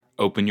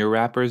Open your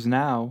wrappers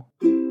now.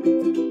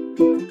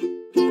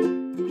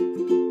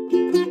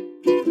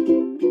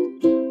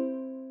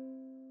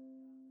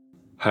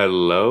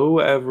 Hello,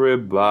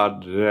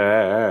 everybody.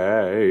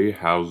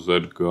 How's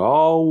it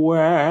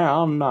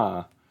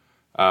going?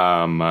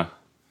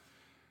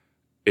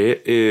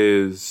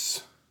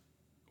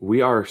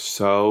 We are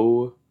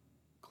so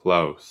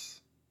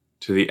close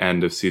to the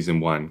end of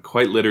season 1.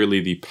 Quite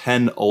literally the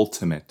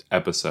penultimate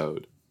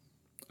episode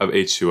of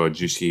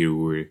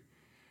H2O.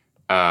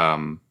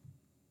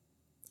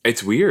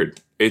 It's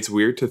weird. It's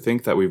weird to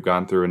think that we've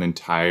gone through an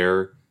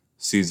entire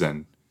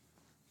season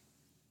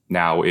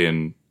now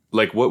in,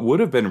 like, what would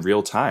have been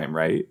real time,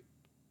 right?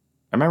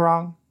 Am I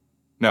wrong?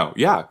 No,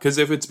 yeah, because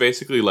if it's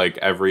basically like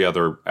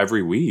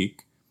every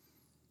week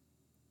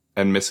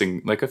and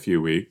missing like a few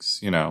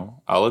weeks,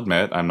 I'll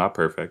admit I'm not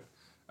perfect.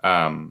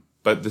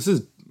 But this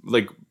is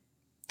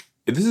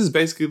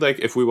basically like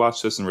if we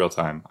watch this in real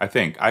time, I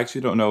think. I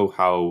actually don't know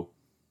how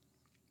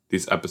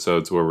these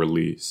episodes were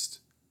released.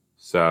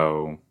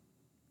 So,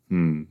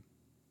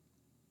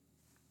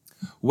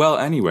 Well,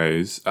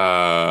 anyways,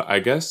 I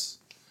guess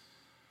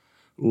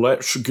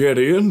let's get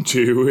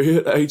into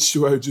it.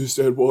 H2O Just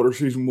Add Water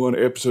Season 1,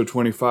 Episode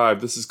 25.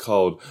 This is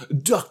called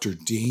Dr.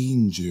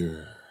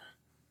 Danger.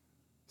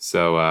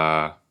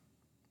 So,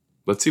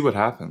 let's see what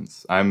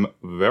happens. I'm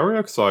very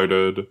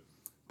excited.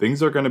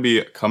 Things are going to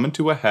be coming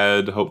to a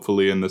head,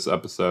 hopefully, in this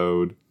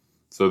episode.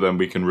 So then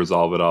we can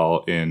resolve it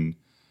all in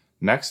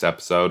next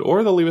episode.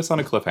 Or they'll leave us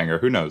on a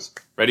cliffhanger. Who knows?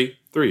 Ready?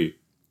 3,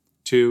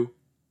 2,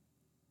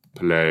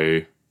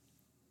 play.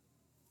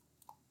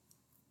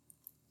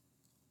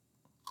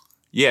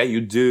 Yeah, you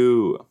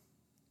do.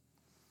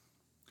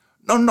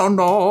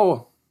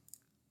 No.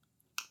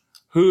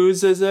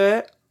 Whose is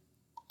it?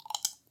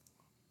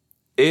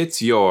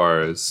 It's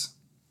yours.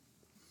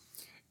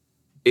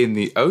 In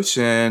the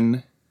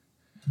ocean,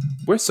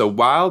 we're so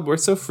wild, we're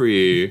so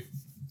free.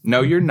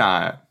 No, you're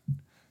not.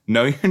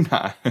 No, you're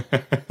not.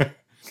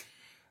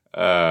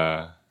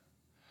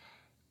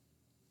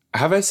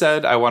 Have I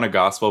said I want a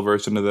gospel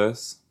version of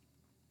this?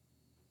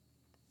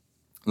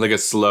 Like a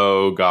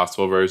slow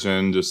gospel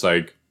version, just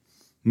like,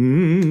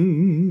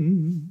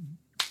 I'm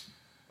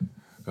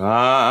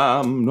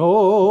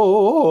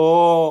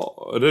no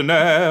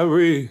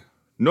ordinary.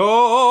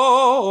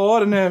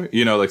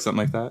 Like something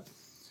like that.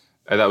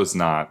 That was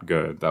not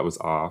good. That was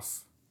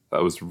off.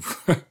 That was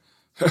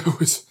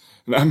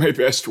not my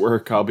best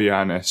work, I'll be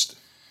honest.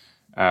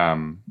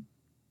 Is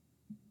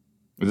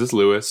this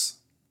Lewis?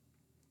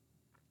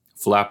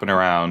 Flapping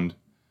around.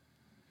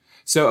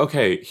 So,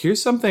 okay, here's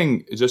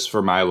something just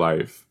for my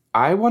life.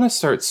 I want to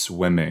start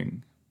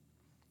swimming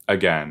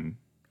again.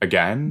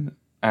 Again?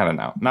 I don't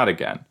know. Not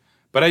again.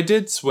 But I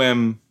did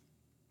swim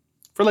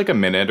for like a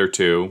minute or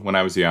two when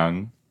I was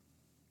young.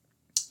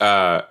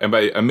 And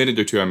by a minute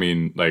or two, I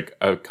mean like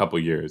a couple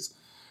years.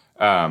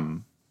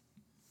 But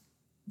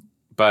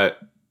I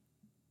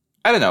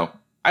don't know.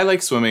 I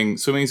like swimming.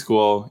 Swimming's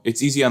cool.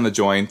 It's easy on the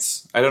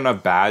joints. I don't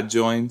have bad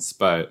joints,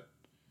 but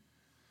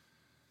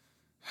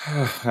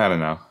I don't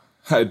know.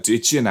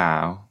 Did you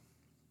now?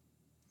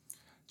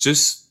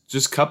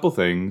 Just couple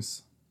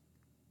things.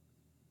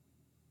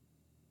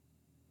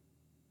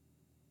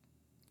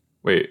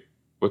 Wait,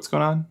 what's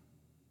going on?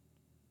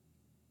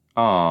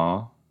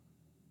 Aw.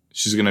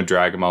 She's gonna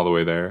drag him all the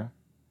way there.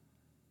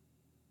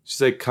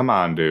 She's like, come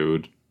on,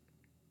 dude.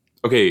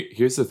 Okay,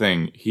 here's the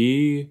thing.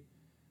 He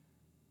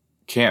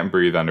can't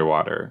breathe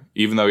underwater,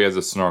 even though he has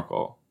a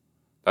snorkel.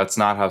 That's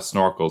not how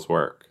snorkels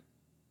work.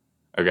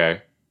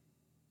 Okay?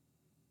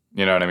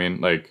 You know what I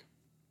mean? Like,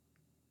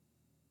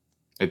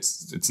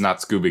 it's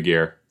not scuba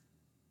gear.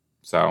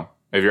 So,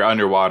 if you're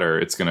underwater,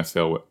 it's gonna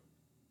fill with...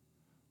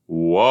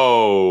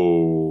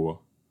 Whoa.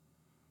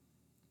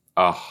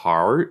 A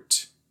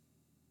heart?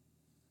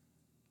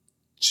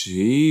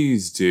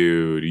 Jeez,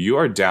 dude. You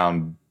are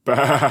down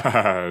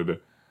bad.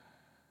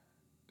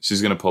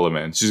 She's gonna pull him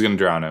in. She's gonna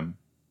drown him.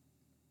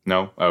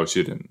 No? Oh,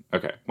 she didn't.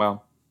 Okay,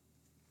 well.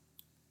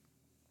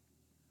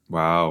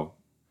 Wow.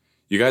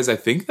 You guys, I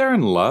think they're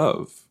in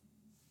love.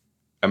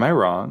 Am I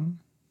wrong?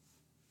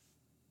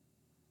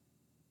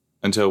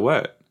 Until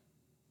what?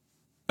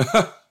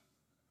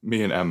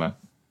 Me and Emma.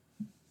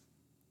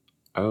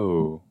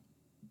 Oh.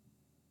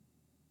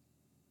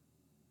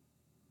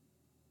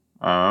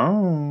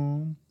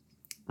 Oh.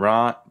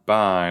 Right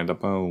by the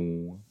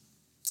pool.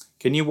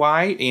 Can you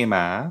wait,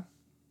 Emma?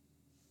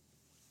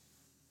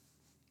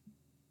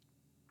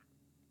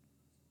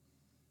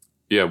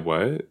 Yeah,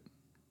 what?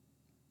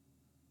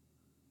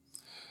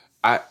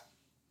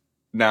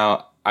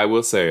 Now, I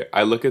will say,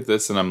 I look at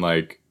this and I'm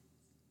like,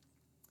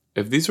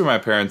 if these were my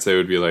parents, they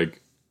would be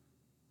like,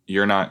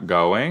 you're not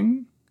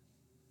going?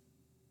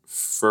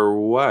 For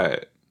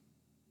what?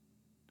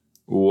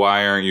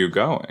 Why aren't you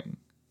going?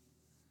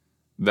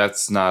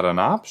 That's not an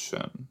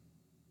option.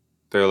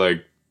 They're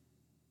like,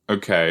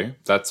 okay,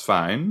 that's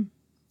fine.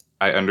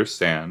 I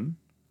understand.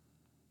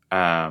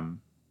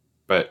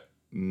 But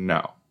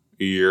no,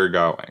 you're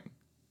going.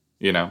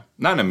 Not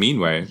in a mean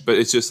way, but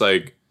it's just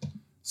like,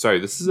 sorry,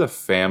 this is a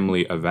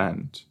family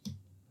event.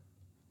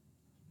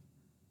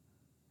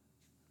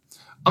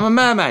 I'm a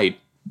mermaid.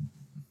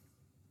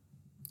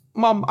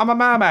 Mom, I'm a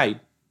mermaid.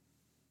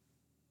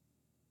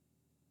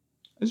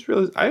 I just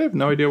realized I have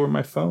no idea where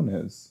my phone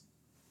is.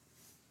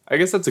 I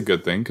guess that's a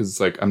good thing because it's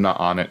like I'm not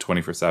on it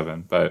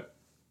 24/7. But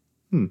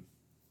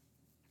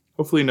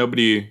hopefully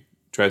nobody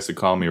tries to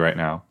call me right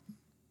now.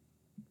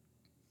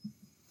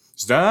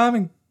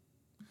 Starving.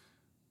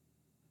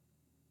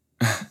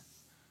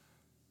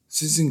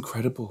 This is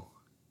incredible.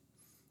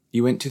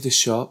 You went to the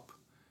shop.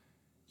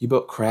 You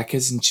bought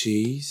crackers and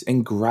cheese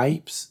and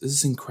grapes. This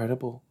is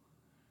incredible.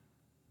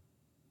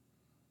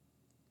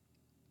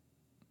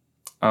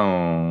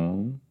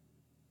 Oh.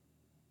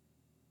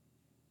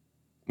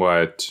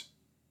 What?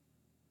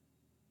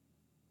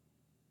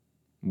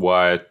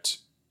 What?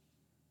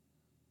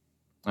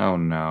 Oh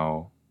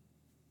no.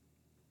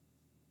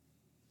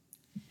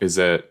 Is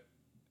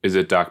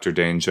it Dr.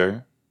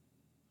 Danger?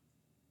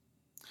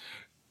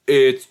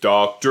 It's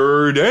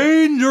Dr.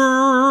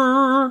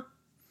 Danger!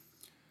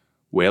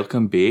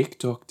 Welcome back,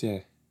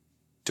 Doctor.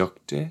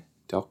 Doctor.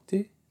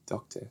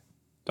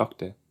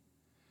 Welcome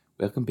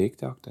back,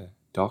 Doctor.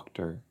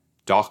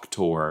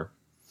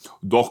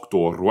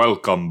 Doctor,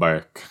 welcome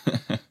back.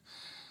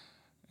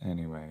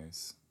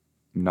 Anyways.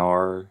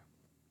 Nar.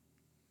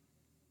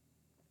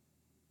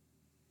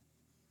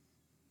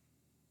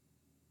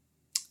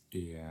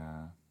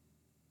 Yeah.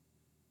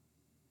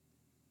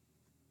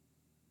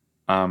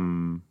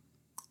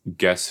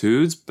 Guess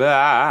who's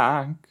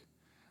back?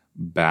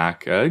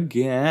 Back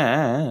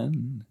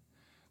again.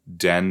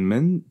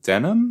 Denman?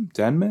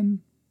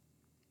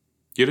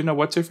 You don't know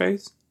what's her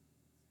face?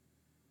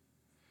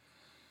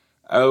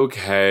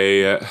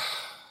 Okay.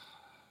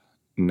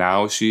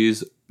 Now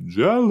she's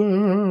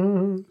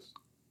jealous.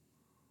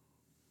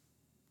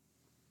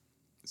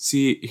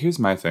 See, here's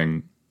my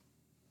thing.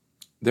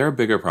 There are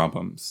bigger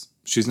problems.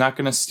 She's not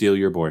going to steal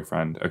your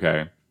boyfriend,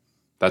 okay?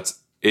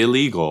 That's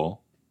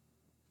illegal.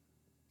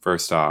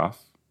 First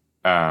off.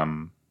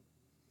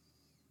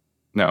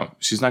 No,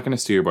 she's not going to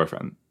steal your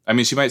boyfriend. I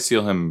mean, she might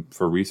steal him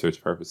for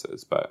research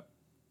purposes, but...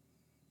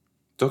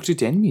 Dr.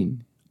 Denmin,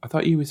 I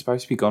thought you were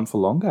supposed to be gone for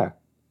longer.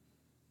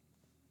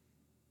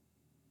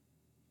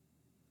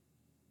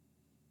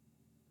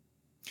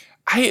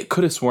 I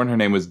could have sworn her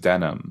name was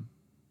Denham.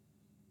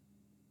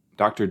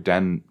 Dr.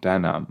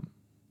 Denham.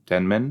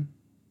 Denman?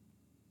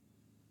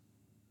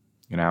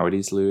 You know how it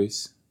is,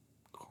 Louis?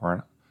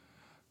 Call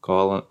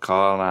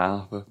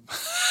alpha.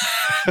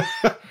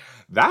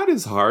 That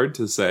is hard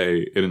to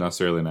say in an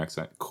Australian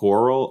accent.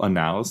 Coral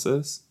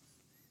analysis?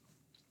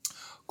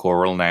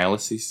 Coral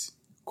analysis?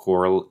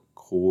 Coral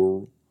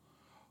analysis?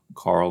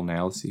 Coral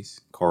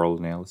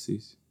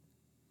analysis?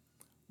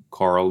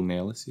 Coral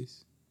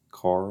analysis?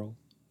 Coral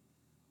analysis?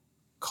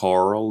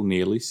 Coral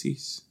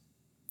analysis?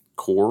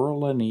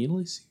 Coral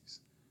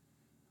analysis?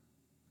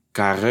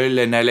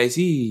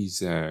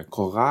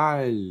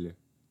 Coral.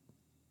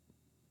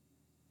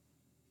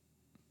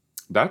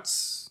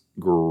 That's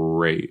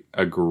great.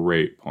 A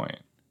great point.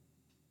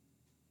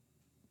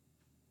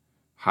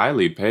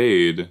 Highly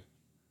paid.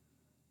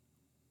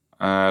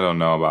 I don't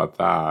know about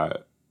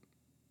that.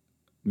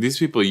 These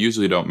people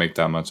usually don't make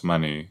that much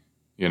money,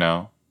 you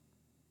know?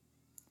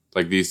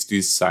 Like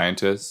these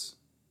scientists,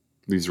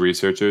 these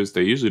researchers,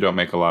 they usually don't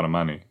make a lot of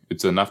money.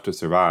 It's enough to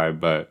survive,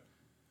 but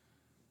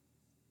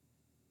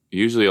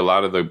usually a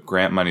lot of the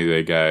grant money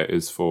they get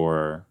is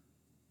for,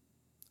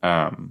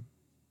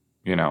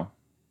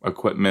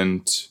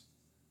 equipment,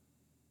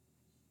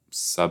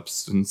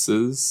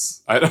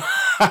 substances. I don't...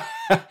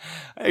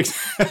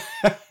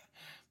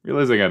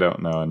 Realizing I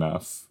don't know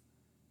enough.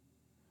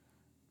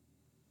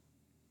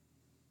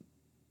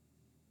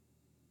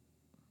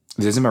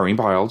 This is a marine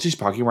biologist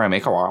parking where I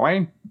make a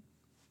Huawei.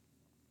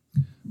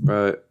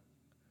 But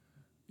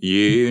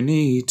you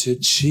need to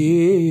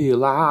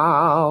chill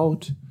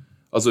out.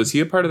 Also, is he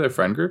a part of their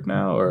friend group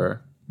now,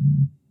 or?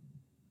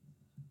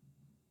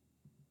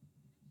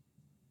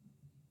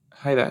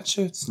 Hey, that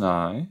shirt's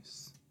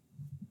nice.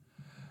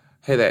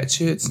 Hey, that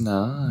shirt's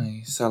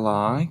nice. I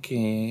like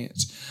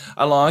it.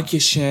 I like your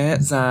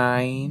shirt,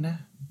 Zane.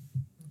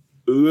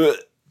 Ugh.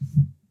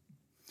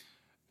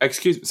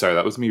 Excuse me. Sorry,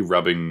 that was me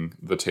rubbing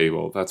the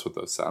table. That's what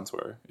those sounds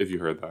were, if you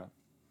heard that.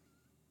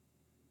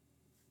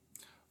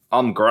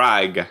 I'm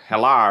Greg.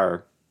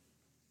 Hello.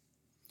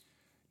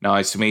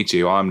 Nice to meet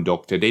you. I'm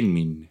Dr.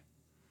 Denmin.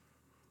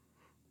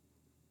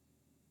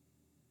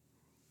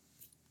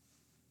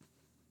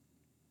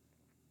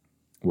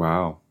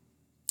 Wow.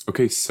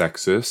 Okay,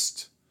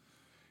 sexist.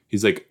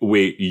 He's like,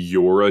 wait,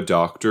 you're a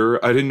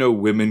doctor? I didn't know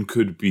women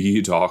could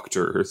be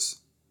doctors.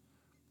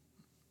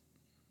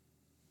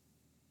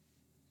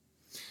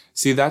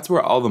 See, that's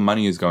where all the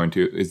money is going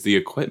to, is the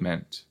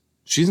equipment.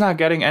 She's not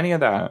getting any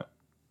of that.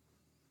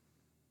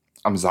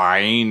 I'm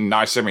Zane.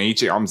 Nice to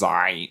meet you. I'm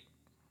Zane.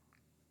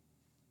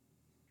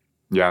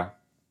 Yeah.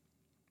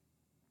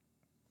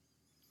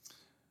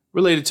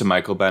 Related to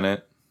Michael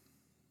Bennett.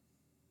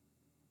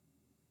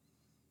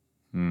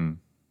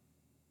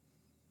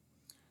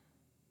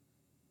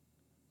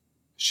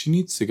 She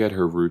needs to get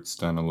her roots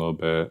done a little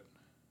bit.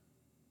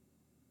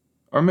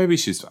 Or maybe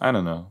I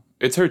don't know.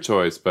 It's her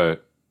choice,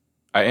 but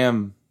I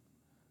am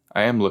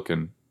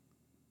looking.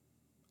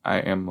 I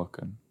am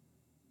looking.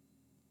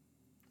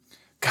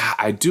 God,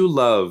 I do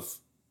love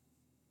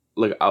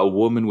like a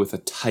woman with a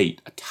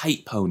tight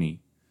pony.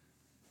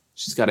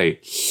 She's got a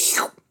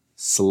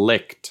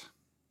slicked,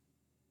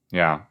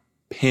 yeah,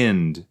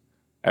 pinned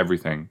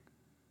everything.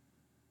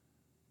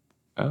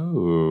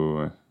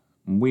 Oh,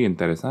 muy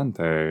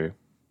interesante.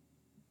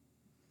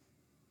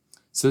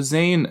 So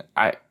Zayn,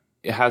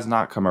 it has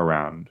not come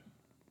around.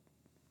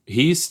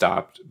 He's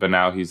stopped, but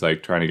now he's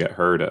like trying to get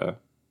her to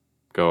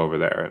go over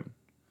there and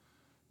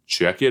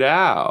check it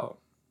out.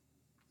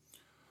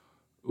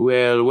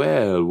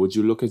 Well, would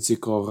you look at the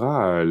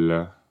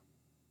coral?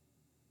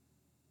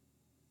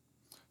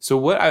 So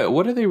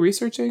what are they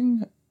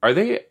researching? Are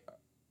they...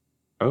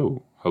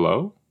 Oh,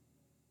 hello?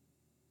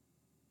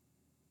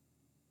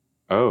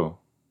 Oh.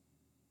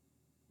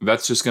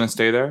 That's just gonna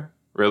stay there?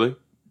 Really?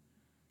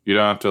 You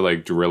don't have to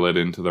like drill it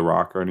into the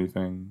rock or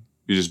anything?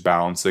 You're just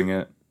balancing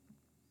it?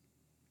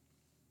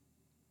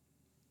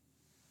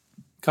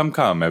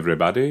 Come,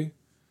 everybody.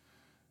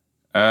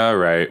 All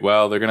right.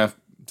 Well, they're gonna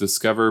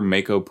discover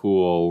Mako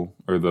Pool,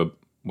 or the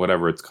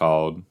whatever it's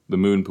called, the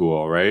moon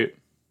pool, right?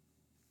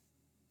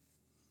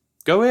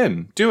 Go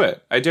in, do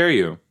it. I dare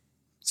you.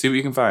 See what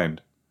you can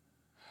find.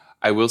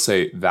 I will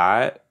say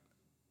that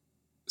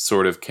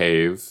sort of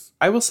cave.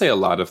 I will say a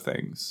lot of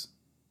things,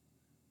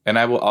 and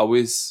I will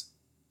always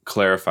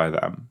clarify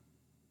them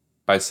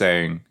by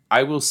saying,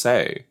 "I will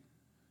say."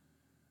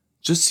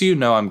 Just so you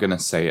know, I'm gonna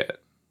say it.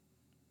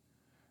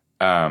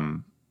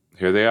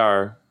 Here they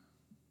are.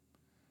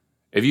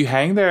 If you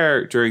hang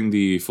there during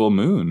the full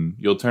moon,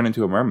 you'll turn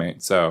into a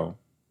mermaid. So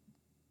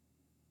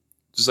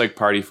just like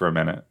party for a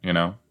minute, you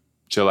know?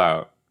 Chill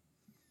out.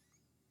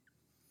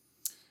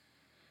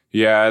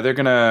 Yeah, they're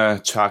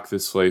gonna chock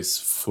this place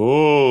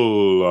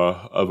full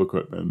of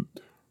equipment.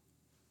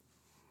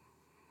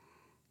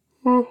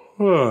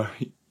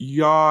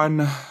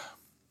 Yawn.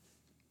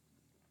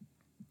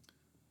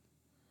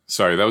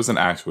 Sorry, that was an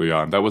actual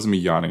yawn. That wasn't me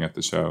yawning at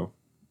the show.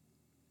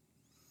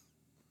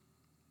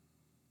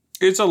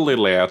 It's a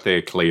little out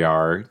there,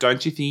 Clear.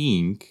 Don't you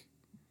think?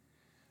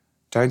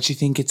 Don't you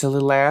think it's a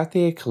little out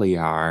there,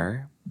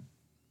 Clear?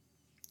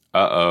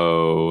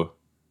 Uh-oh.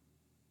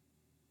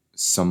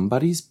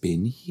 Somebody's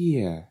been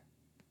here.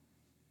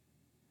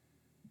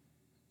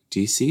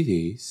 Do you see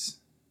these?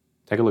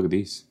 Take a look at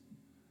these.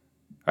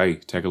 Hey,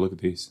 take a look at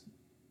these.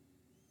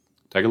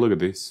 Take a look at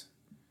this.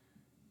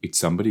 It's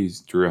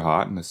somebody's drew a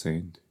heart in the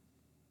sand.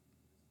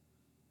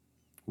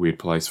 Weird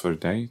place for a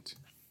date.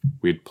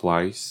 Weird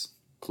place.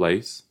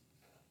 Place.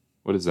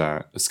 What is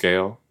that? A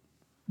scale?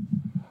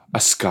 A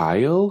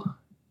scale?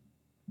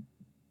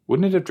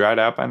 Wouldn't it have dried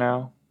out by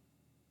now?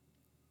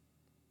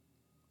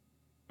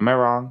 Am I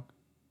wrong?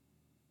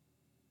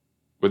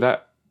 Would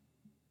that...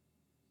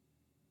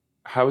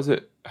 How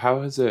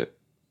has it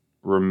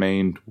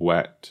remained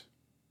wet?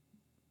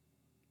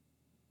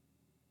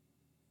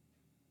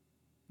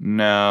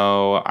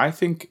 No, I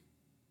think...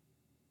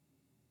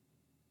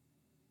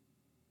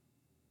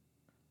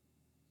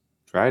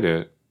 Dried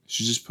it.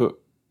 She just put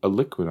a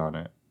liquid on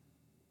it.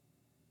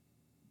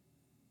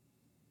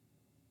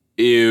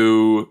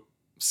 Ew.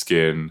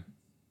 Skin.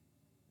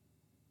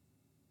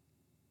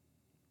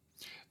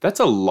 That's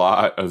a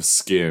lot of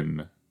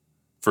skin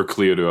for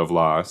Cleo to have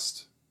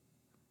lost.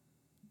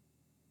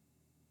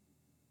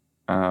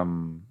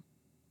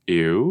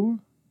 Ew.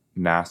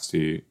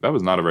 Nasty. That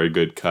was not a very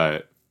good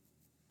cut.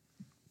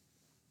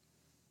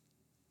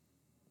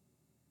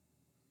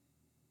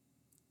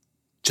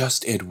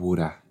 Just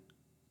Edward.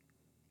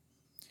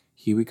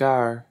 Here we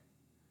go.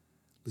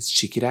 Let's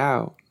check it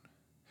out.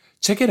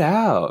 Check it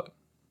out.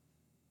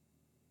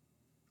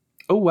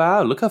 Oh,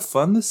 wow. Look how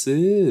fun this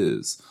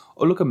is.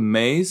 Oh, look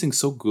amazing.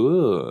 So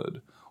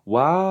good.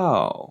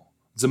 Wow.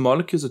 The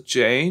molecules are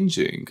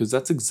changing because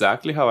that's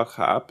exactly how it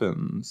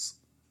happens.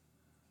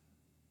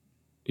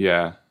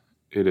 Yeah,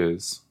 it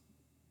is.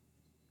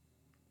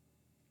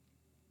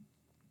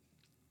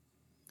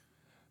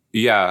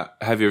 Yeah.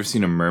 Have you ever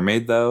seen a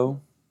mermaid,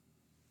 though?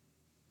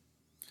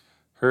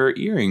 Her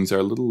earrings are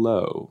a little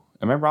low.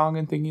 Am I wrong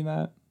in thinking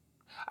that?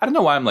 I don't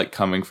know why I'm like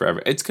coming for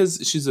every... It's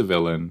because she's a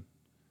villain.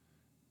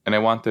 And I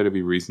want there to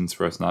be reasons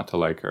for us not to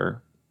like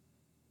her.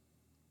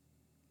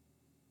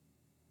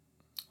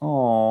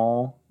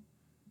 Aww.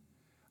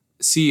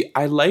 See,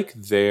 I like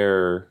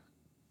their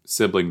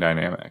sibling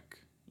dynamic,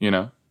 you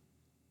know?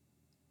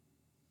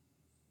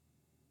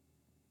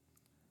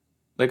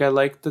 Like, I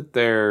like that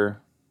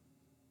they're...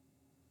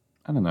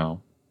 I don't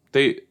know.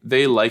 They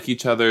like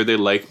each other. They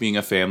like being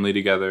a family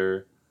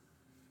together.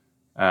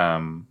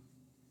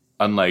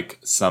 Unlike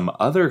some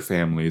other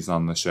families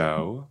on the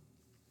show.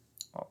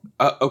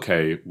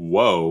 Okay,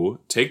 whoa.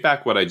 Take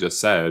back what I just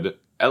said.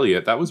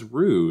 Elliot, that was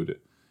rude.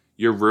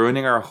 You're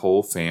ruining our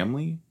whole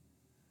family?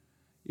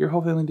 Your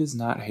whole family does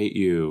not hate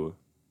you.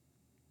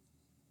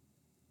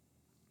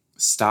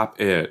 Stop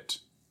it.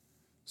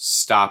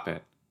 Stop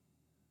it.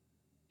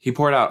 He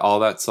poured out all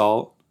that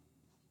salt.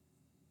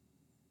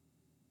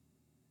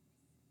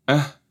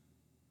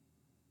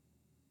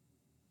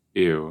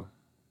 Ew.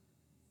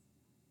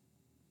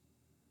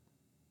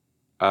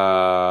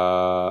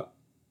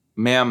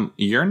 Ma'am,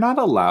 you're not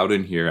allowed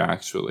in here,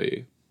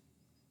 actually.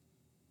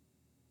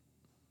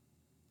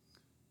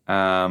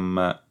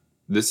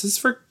 This is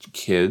for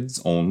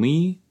kids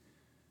only.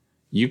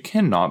 You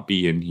cannot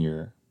be in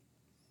here.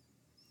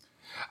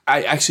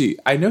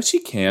 I know she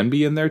can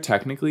be in there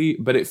technically,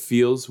 but it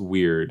feels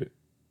weird.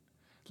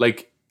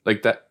 Like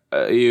that.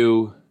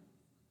 Ew.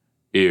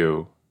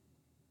 Ew.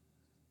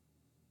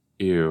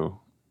 Ew.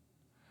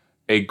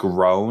 A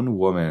grown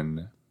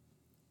woman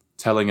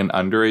telling an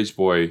underage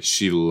boy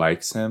she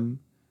likes him.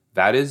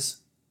 That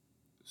is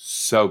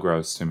so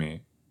gross to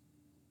me.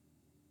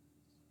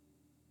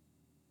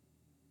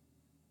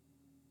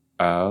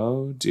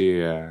 Oh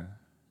dear.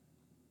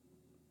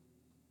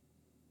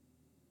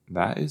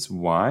 That is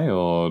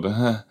wild.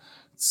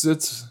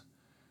 It's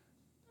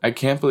I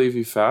can't believe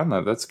you found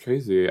that. That's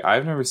crazy.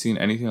 I've never seen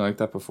anything like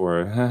that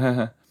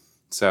before.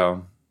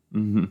 So,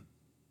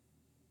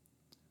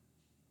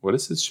 what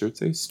does his shirt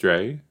say?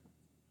 Stray?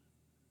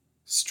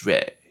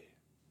 Stray.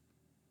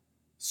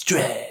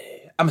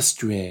 Stray. I'm a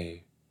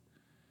stray.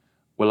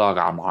 Well,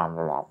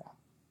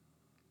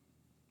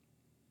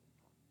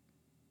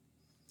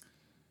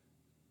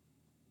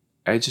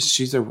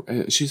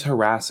 she's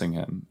harassing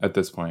him at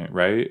this point,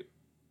 right?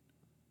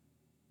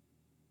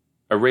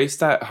 Erase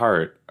that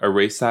heart.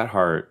 Erase that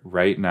heart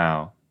right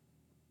now.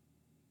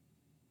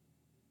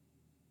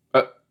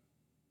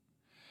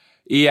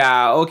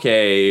 Yeah,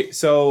 okay.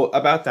 So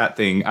about that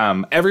thing,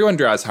 everyone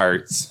draws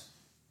hearts.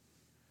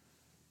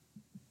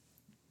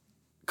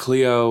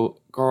 Cleo,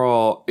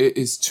 girl, it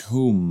is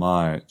too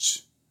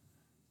much.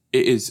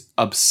 It is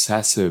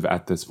obsessive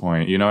at this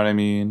point. You know what I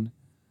mean?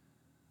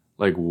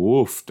 Like,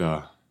 woof,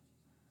 duh.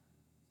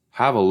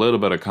 Have a little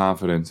bit of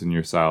confidence in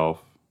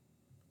yourself.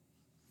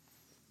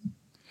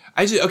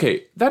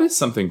 Okay, that is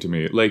something to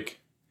me. Like,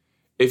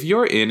 if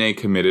you're in a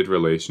committed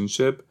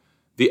relationship,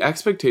 the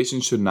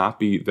expectation should not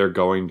be they're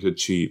going to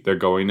cheat. They're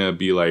going to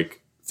be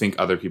like, think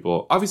other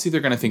people. Obviously, they're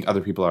going to think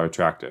other people are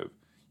attractive.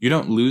 You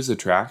don't lose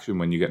attraction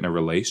when you get in a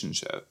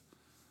relationship.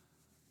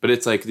 But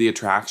it's like the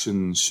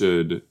attraction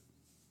should.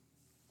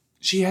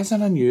 She has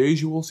an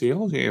unusual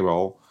sales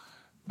table.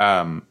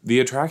 The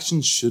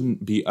attraction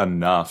shouldn't be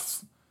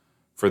enough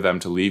for them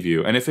to leave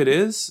you. And if it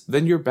is,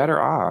 then you're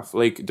better off.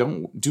 Like,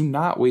 do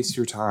not waste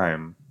your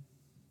time.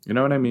 You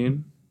know what I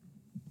mean?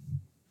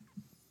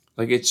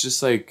 Like, it's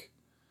just like,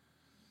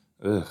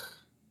 ugh.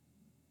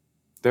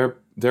 There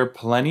are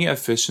plenty of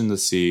fish in the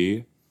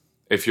sea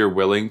if you're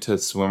willing to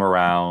swim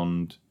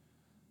around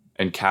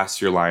and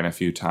cast your line a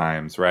few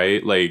times,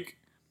 right? Like,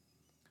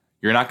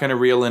 you're not going to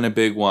reel in a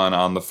big one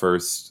on the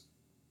first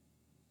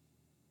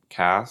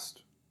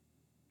cast.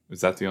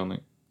 Is that the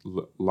only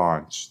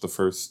launch? The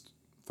first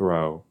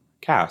throw?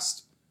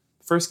 Cast.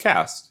 First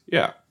cast.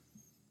 Yeah.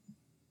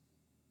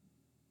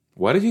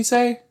 What did he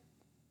say?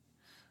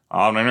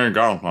 Oh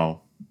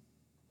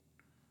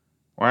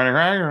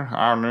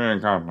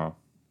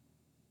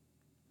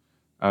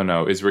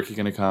no, is Ricky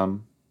gonna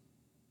come?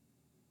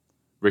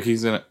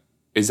 Ricky's gonna...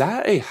 Is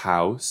that a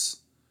house?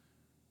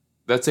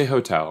 That's a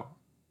hotel.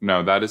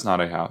 No, that is not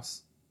a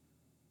house.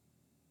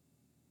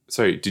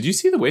 Sorry, did you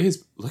see the way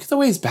look at the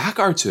way his back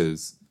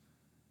arches?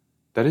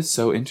 That is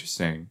so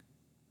interesting.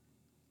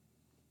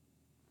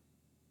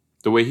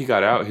 The way he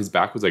got out, his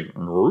back was like...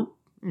 On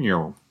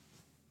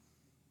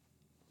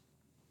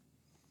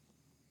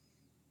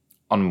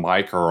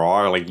Mike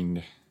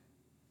Arling.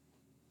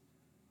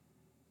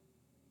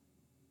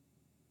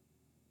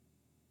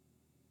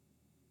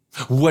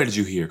 What did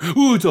you hear?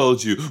 Who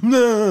told you?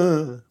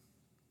 Nah.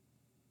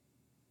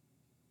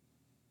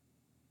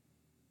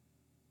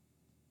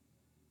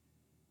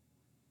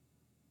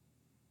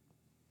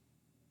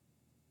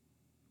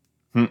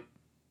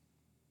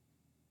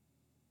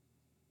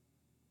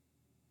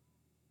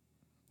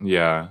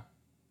 Yeah.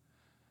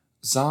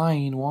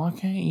 Zine, why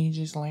can't you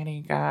just let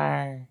it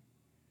go?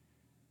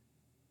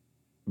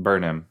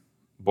 Burn him.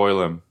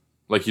 Boil him.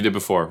 Like you did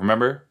before.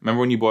 Remember? Remember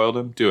when you boiled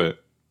him? Do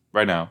it.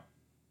 Right now.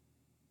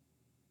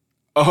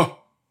 Oh.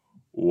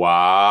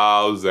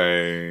 Wow,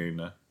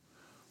 Zane.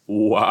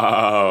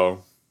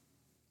 Wow.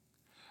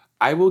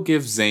 I will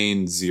give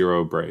Zane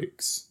 0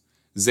 breaks.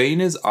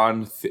 Zane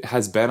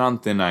has been on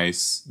thin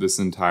ice this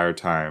entire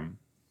time.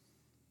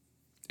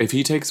 If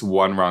he takes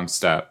one wrong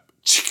step,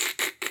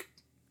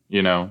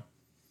 you know?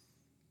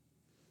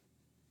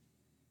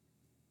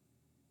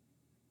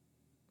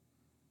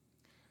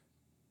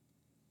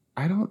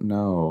 I don't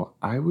know.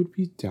 I would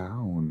be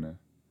down.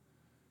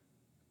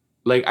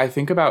 Like, I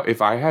think about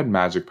if I had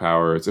magic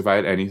powers, if I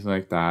had anything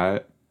like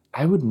that,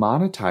 I would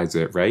monetize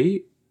it,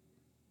 right?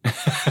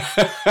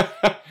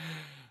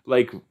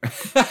 Like,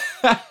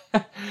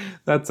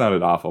 that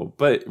sounded awful,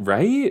 but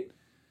right?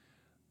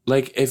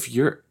 Like, if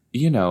you're,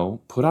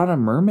 put on a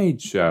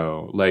mermaid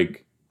show,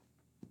 like,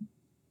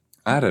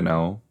 I don't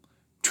know,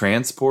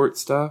 transport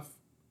stuff.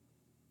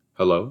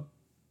 Hello?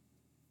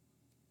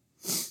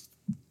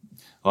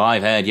 Well,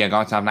 I've heard you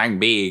got something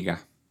big.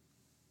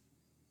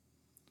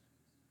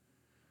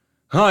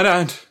 I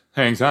don't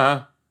think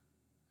so.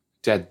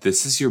 Dad,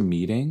 this is your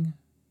meeting?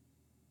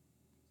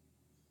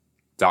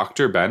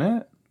 Dr.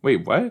 Bennett?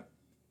 Wait, what?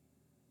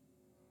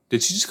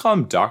 Did she just call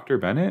him Dr.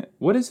 Bennett?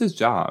 What is his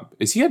job?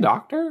 Is he a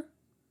doctor?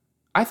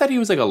 I thought he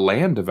was like a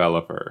land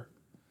developer.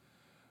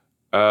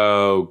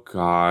 Oh,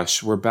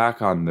 gosh. We're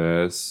back on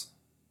this.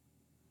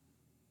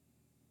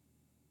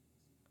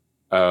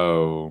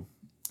 Oh.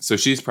 So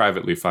she's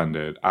privately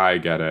funded. I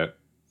get it.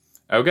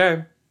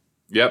 Okay.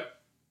 Yep.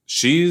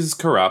 She's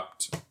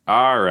corrupt.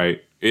 All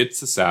right.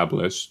 It's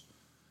established.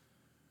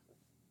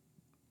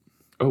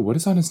 Oh, what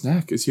is on his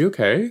neck? Is he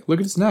okay? Look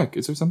at his neck.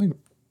 Is there something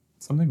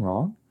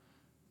wrong?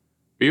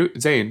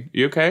 Zane,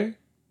 you okay?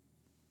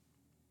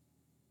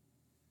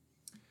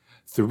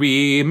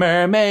 3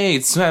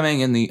 mermaids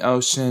swimming in the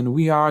ocean.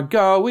 We are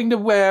going to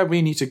where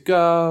we need to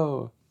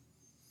go.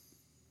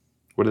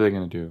 What are they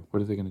going to do?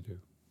 What are they going to do?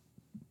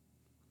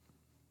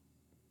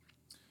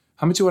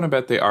 How much you want to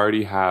bet they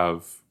already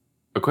have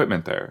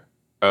equipment there?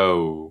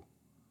 Oh.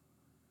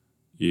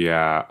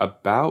 Yeah,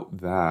 about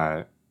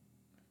that.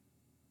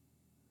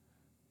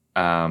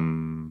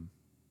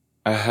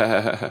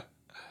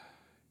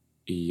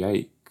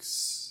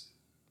 Yikes.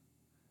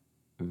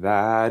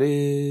 That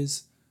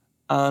is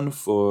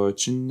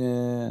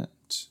unfortunate.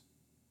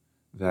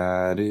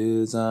 That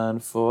is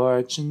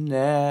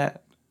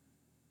unfortunate.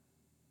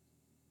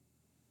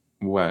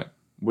 What?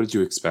 What did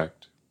you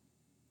expect?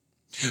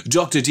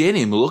 Dr.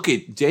 Denman, look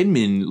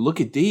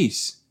at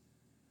this.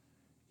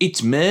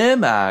 It's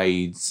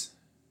mermaids.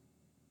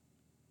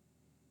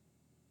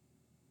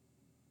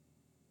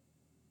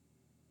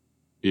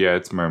 Yeah,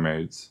 it's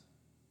mermaids.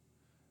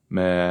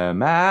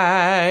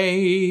 Mermaids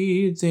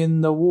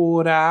in the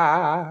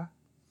water.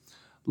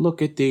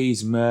 Look at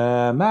these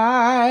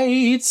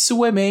mermaids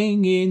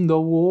swimming in the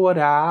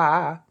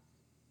water.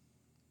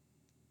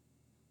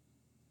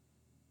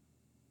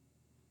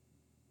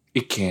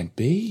 It can't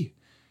be.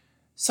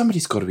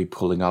 Somebody's got to be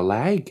pulling our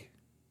leg.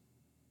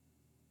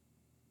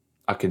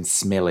 I can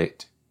smell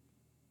it.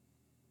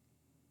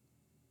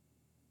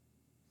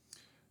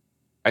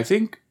 I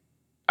think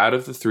out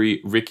of the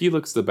 3, Ricky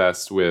looks the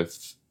best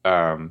with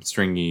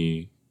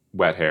stringy,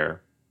 wet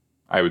hair,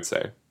 I would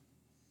say.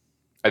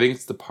 I think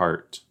it's the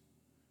part.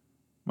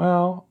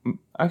 Well,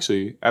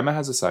 actually, Emma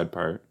has a side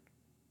part.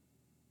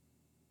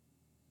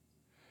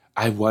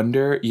 I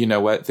wonder, you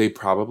know what? They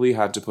probably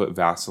had to put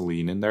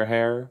Vaseline in their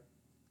hair.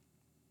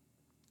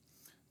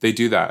 They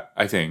do that,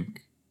 I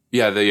think.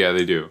 Yeah,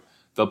 they do.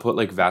 They'll put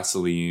like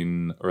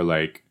Vaseline or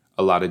like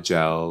a lot of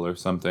gel or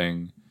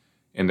something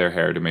in their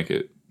hair to make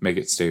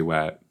it stay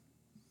wet.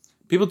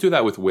 People do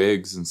that with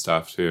wigs and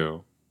stuff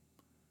too.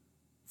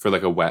 For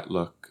like a wet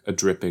look, a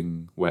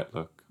dripping wet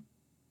look.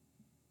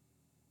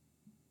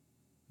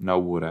 No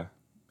water,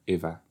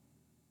 Eva.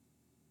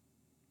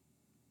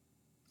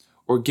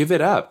 Or give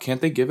it up.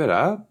 Can't they give it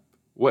up?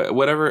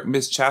 Whatever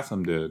Miss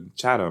Chatham did.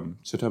 Chatham,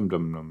 dum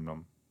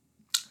dum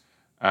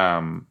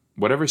dum.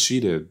 Whatever she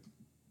did,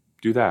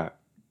 do that.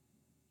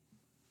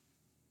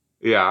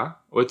 Yeah.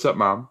 What's up,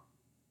 Mom?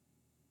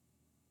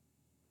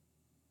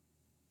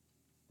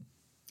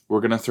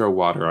 We're gonna throw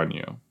water on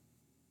you.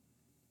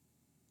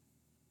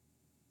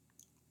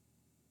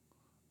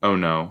 Oh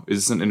no.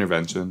 Is this an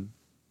intervention?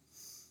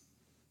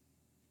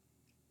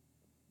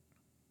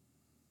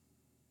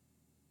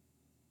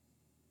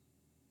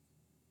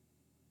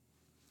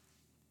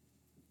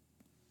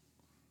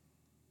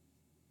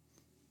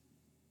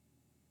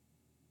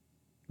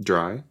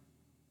 Dry?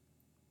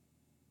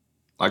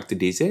 Like the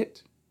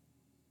desert?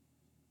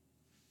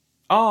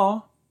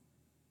 Aw.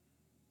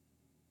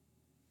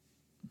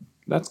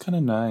 That's kind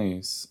of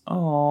nice.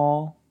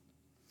 Aw.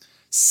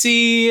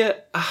 See,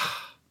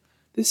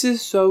 this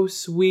is so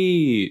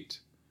sweet.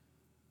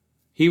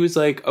 He was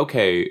like,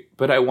 okay,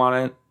 but I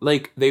want to,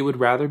 like, they would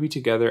rather be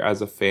together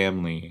as a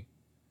family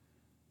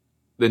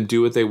than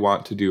do what they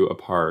want to do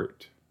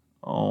apart.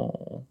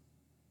 Oh.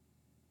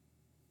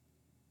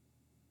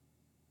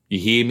 You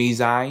hear me,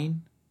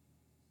 Zane?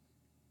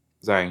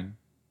 Zane,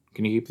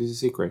 can you keep this a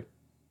secret?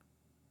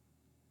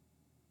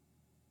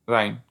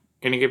 Zane,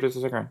 can you keep this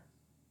a secret?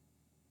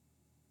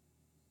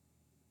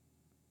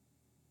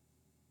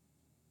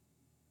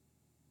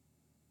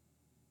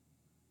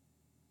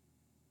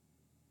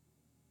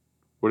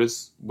 What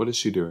is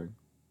she doing?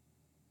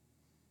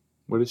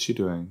 What is she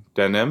doing?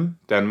 Denman?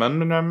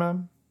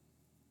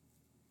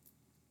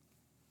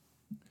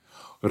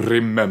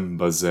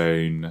 Remember,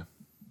 Zane.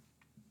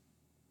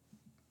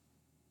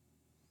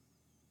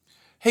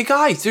 Hey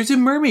guys, there's a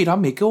mermaid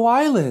on Mako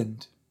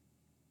Island.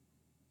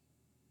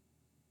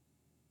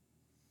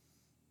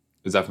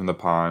 Is that from the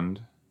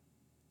pond?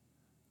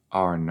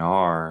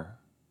 Arnar.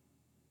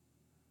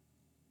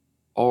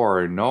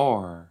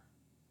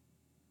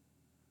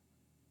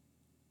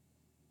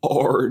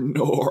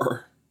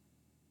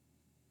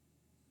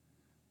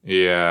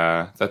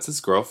 Yeah, that's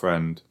his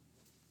girlfriend.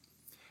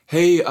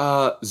 Hey,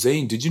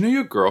 Zane, did you know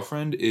your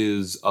girlfriend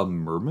is a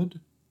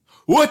mermaid?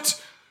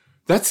 What?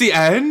 That's the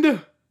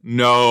end?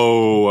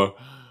 No.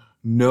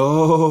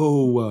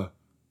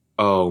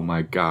 Oh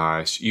my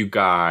gosh, you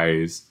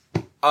guys.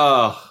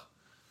 Ugh.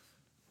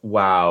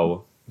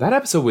 Wow. That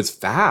episode was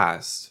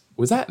fast.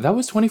 That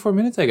was 24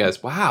 minutes, I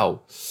guess.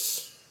 Wow.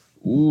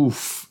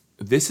 Oof.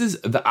 This is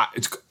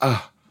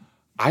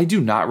I do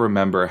not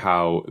remember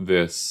how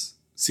this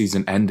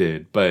season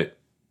ended, but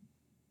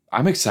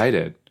I'm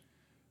excited.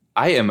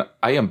 I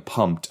am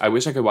pumped. I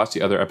wish I could watch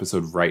the other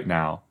episode right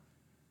now.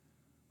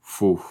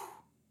 Whew.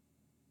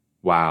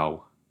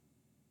 Wow.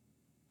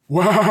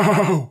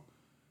 Wow.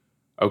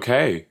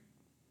 Okay.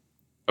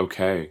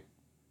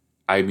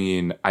 I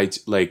mean, I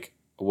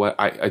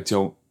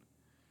don't.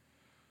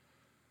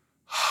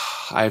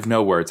 I have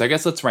no words. I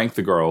guess let's rank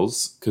the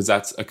girls, because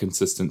that's a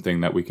consistent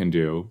thing that we can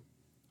do.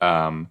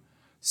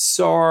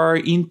 So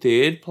in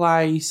third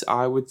place,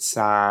 I would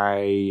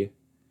say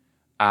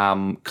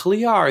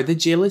Cleo, the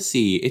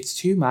jealousy. It's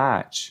too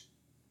much.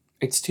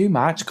 It's too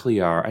much,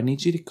 Cleo. I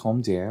need you to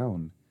calm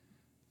down.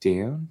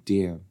 Down.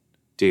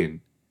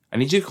 I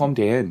need you to calm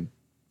down.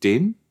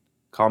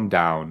 Calm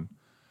down.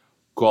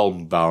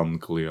 Calm down,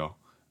 Cleo.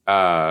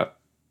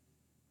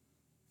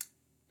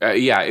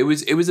 Yeah, it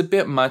was a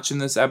bit much in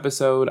this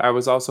episode. I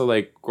was also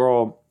like,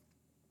 girl,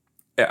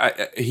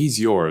 he's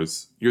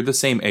yours. You're the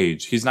same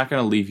age. He's not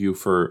going to leave you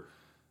for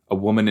a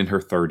woman in her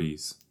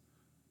 30s.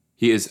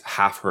 He is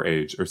half her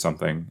age or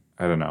something.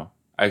 I don't know.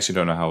 I actually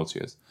don't know how old she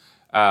is.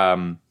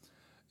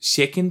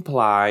 Second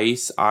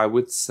place, I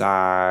would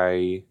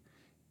say,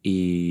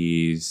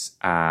 is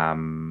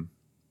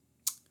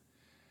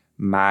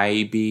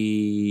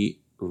maybe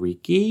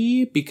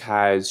Ricky,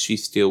 because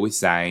she's still with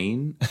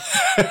Zayn.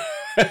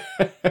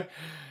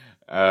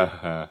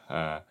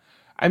 I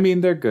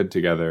mean, they're good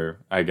together,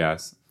 I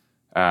guess.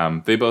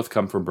 They both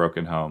come from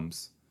broken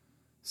homes,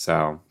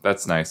 so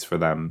that's nice for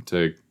them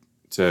to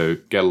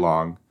get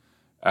along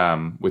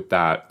with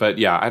that. But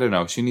yeah, I don't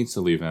know. She needs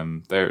to leave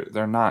him.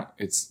 They're not.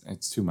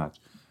 It's too much.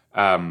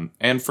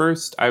 And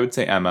first, I would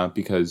say Emma,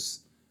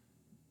 because,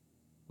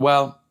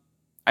 well,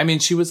 I mean,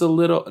 she was a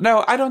little.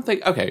 No, I don't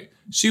think. Okay,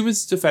 she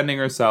was defending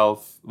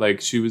herself,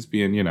 like she was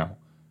being,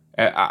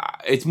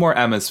 it's more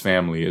Emma's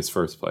family is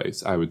first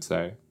place, I would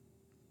say.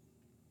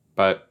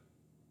 But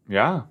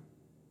yeah,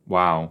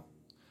 wow.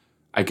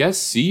 I guess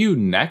see you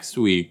next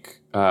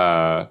week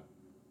for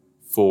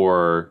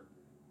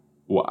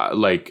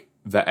like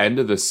the end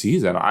of the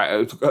season.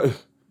 I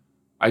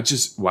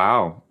just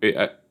wow.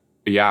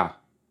 Yeah.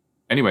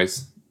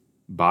 Anyways,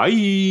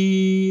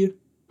 bye.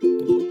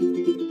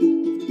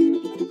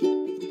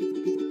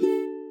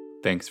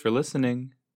 Thanks for listening.